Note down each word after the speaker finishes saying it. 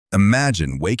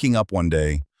Imagine waking up one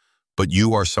day, but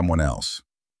you are someone else.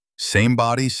 Same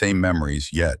body, same memories,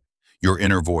 yet your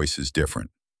inner voice is different.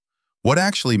 What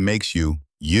actually makes you,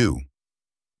 you?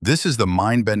 This is the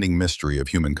mind-bending mystery of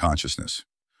human consciousness.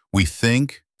 We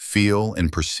think, feel,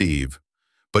 and perceive,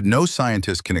 but no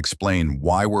scientist can explain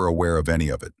why we're aware of any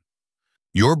of it.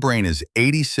 Your brain is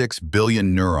 86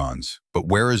 billion neurons, but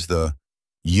where is the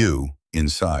you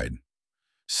inside?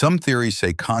 Some theories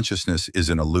say consciousness is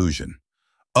an illusion.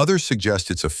 Others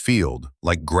suggest it's a field,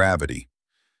 like gravity,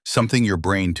 something your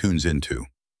brain tunes into.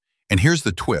 And here's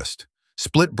the twist.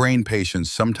 Split brain patients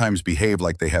sometimes behave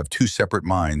like they have two separate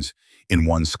minds in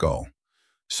one skull.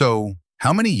 So,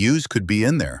 how many yous could be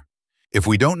in there? If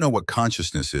we don't know what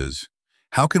consciousness is,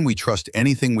 how can we trust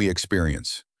anything we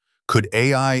experience? Could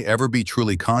AI ever be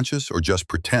truly conscious or just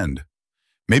pretend?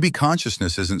 Maybe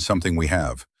consciousness isn't something we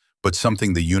have, but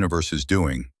something the universe is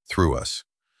doing through us.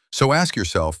 So ask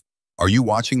yourself, are you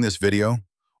watching this video?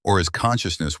 Or is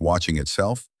consciousness watching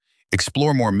itself?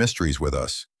 Explore more mysteries with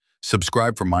us.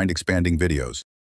 Subscribe for mind-expanding videos.